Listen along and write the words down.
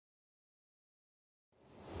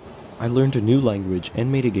I learned a new language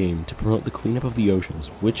and made a game to promote the cleanup of the oceans,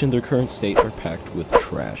 which in their current state are packed with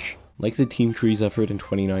trash. Like the Team Trees effort in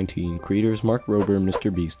 2019, creators Mark Rober and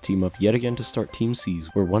Mr. Beast team up yet again to start Team C's,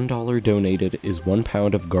 where $1 donated is 1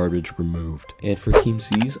 pound of garbage removed. And for Team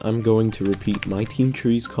C's, I'm going to repeat my Team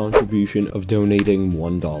Trees contribution of donating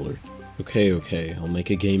 $1. Okay, I'll make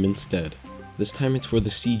a game instead. This time it's for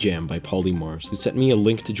the C Jam by Polymars, who sent me a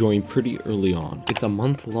link to join pretty early on. It's a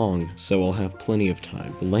month long, so I'll have plenty of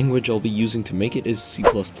time. The language I'll be using to make it is C++,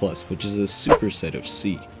 which is a superset of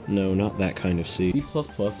C. No, not that kind of C. C++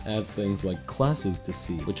 adds things like classes to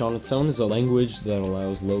C, which on its own is a language that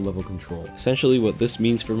allows low-level control. Essentially what this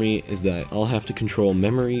means for me is that I'll have to control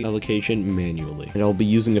memory allocation manually, and I'll be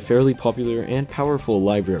using a fairly popular and powerful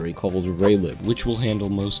library called raylib, which will handle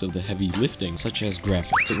most of the heavy lifting, such as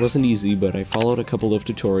graphics. It wasn't easy, but I followed a couple of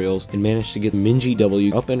tutorials and managed to get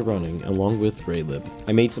MinGW up and running along with raylib.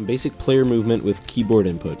 I made some basic player movement with keyboard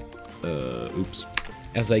input. Oops.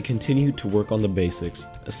 As I continued to work on the basics,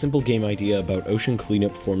 a simple game idea about ocean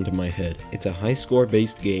cleanup formed in my head. It's a high-score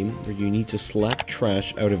based game where you need to slap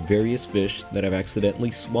trash out of various fish that have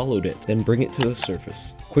accidentally swallowed it, then bring it to the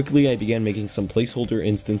surface. Quickly I began making some placeholder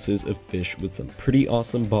instances of fish with some pretty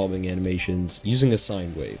awesome bobbing animations using a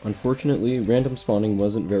sine wave. Unfortunately, random spawning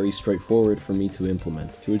wasn't very straightforward for me to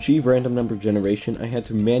implement. To achieve random number generation, I had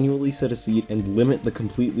to manually set a seed and limit the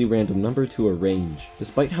completely random number to a range.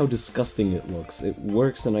 Despite how disgusting it looks, it works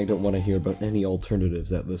and I don't want to hear about any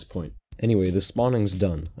alternatives at this point. Anyway, the spawning's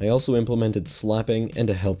done. I also implemented slapping and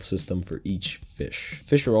a health system for each fish.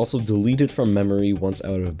 Fish are also deleted from memory once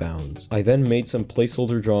out of bounds. I then made some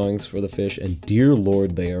placeholder drawings for the fish and dear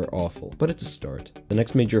lord they are awful, but it's a start. The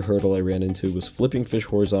next major hurdle I ran into was flipping fish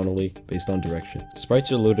horizontally based on direction.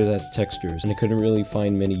 Sprites are loaded as textures and I couldn't really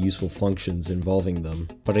find many useful functions involving them,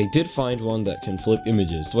 but I did find one that can flip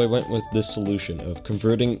images, so I went with this solution of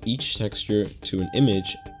converting each texture to an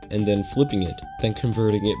image and then flipping it, then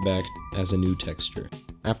converting it back as a new texture.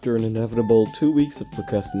 After an inevitable 2 weeks of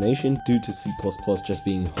procrastination due to C++ just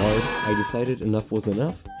being hard, I decided enough was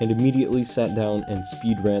enough and immediately sat down and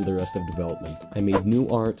speed ran the rest of development. I made new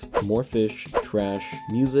art, more fish, trash,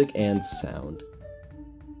 music, and sound.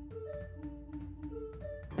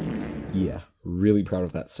 Yeah, really proud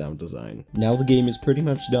of that sound design. Now the game is pretty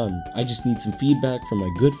much done. I just need some feedback from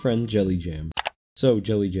my good friend Jelly Jam. So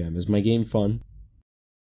Jelly Jam, is my game fun?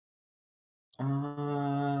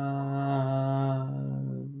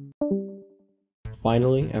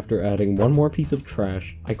 Finally, after adding one more piece of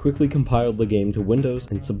trash, I quickly compiled the game to Windows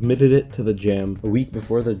and submitted it to the Jam a week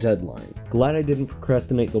before the deadline. Glad I didn't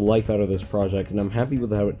procrastinate the life out of this project, and I'm happy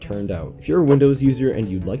with how it turned out. If you're a Windows user and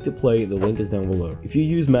you'd like to play, the link is down below. If you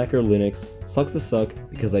use Mac or Linux, sucks to suck,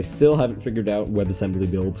 because I still haven't figured out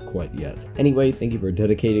WebAssembly builds quite yet. Anyway, thank you for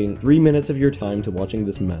dedicating 3 minutes of your time to watching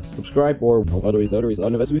this mess. Subscribe or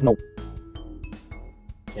no.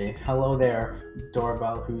 Okay, hello there,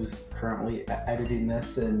 Dorbell, who's currently editing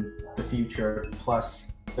this in the future,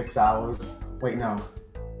 plus 6 hours. Wait, no.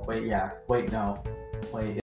 Wait, yeah. Wait, no. Wait.